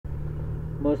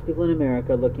Most people in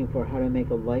America are looking for how to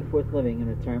make a life worth living and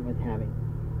retirement worth having.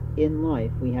 In life,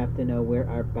 we have to know where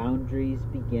our boundaries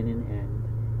begin and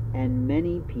end, and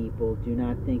many people do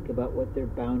not think about what their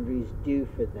boundaries do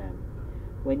for them.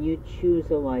 When you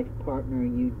choose a life partner,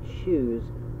 you choose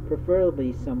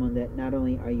preferably someone that not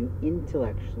only are you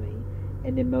intellectually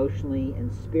and emotionally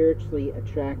and spiritually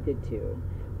attracted to,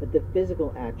 but the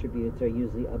physical attributes are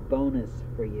usually a bonus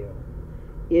for you.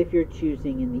 If you're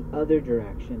choosing in the other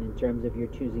direction, in terms of you're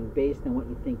choosing based on what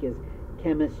you think is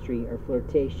chemistry or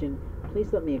flirtation,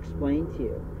 please let me explain to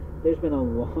you. There's been a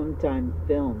long-time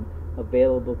film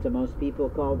available to most people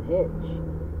called Hitch,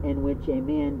 in which a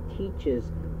man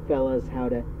teaches fellas how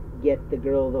to get the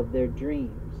girl of their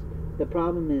dreams. The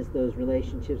problem is those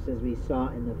relationships, as we saw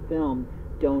in the film,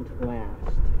 don't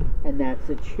last. And that's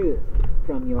the truth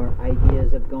from your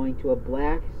ideas of going to a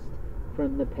blast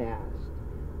from the past.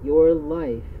 Your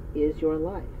life is your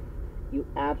life. You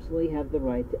absolutely have the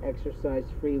right to exercise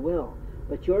free will,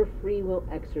 but your free will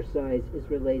exercise is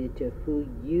related to who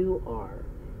you are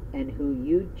and who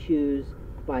you choose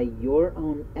by your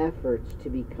own efforts to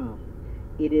become.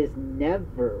 It is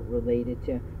never related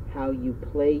to how you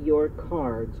play your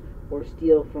cards or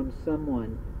steal from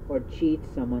someone or cheat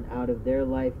someone out of their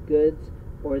life goods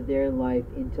or their life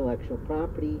intellectual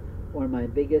property, or my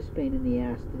biggest pain in the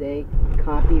ass today,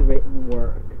 copywritten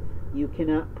work. You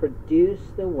cannot produce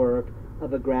the work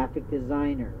of a graphic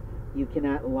designer. You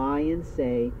cannot lie and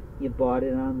say you bought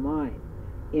it online.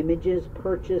 Images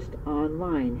purchased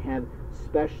online have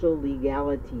special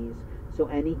legalities, so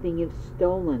anything you've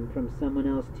stolen from someone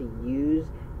else to use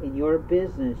in your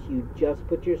business, you just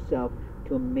put yourself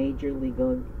to a major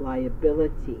legal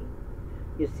liability.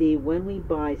 You see, when we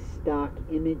buy stock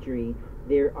imagery,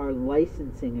 there are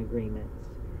licensing agreements,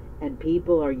 and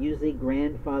people are usually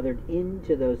grandfathered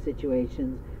into those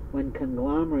situations when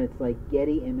conglomerates like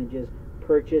Getty Images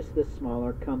purchase the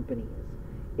smaller companies.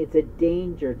 It's a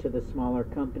danger to the smaller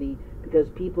company because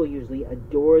people usually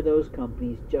adore those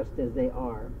companies just as they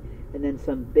are, and then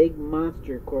some big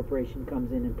monster corporation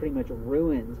comes in and pretty much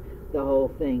ruins the whole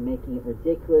thing, making it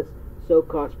ridiculous, so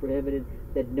cost prohibitive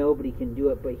that nobody can do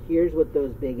it. But here's what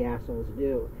those big assholes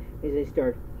do, is they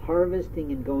start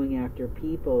harvesting and going after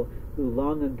people who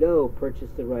long ago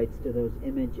purchased the rights to those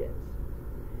images.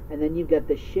 And then you've got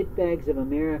the shitbags of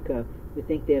America who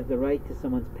think they have the right to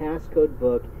someone's passcode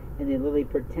book, and they literally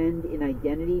pretend in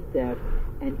identity theft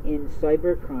and in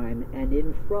cybercrime and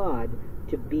in fraud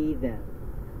to be them.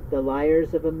 The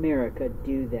liars of America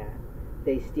do that.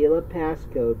 They steal a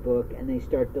passcode book and they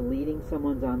start deleting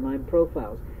someone's online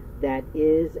profiles. That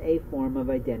is a form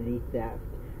of identity theft.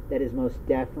 That is most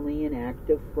definitely an act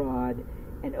of fraud,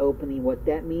 and openly what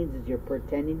that means is you're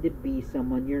pretending to be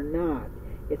someone you're not.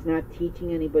 It's not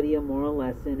teaching anybody a moral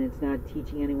lesson. It's not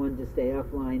teaching anyone to stay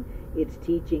offline. It's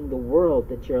teaching the world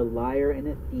that you're a liar and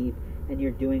a thief and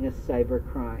you're doing a cyber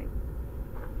crime.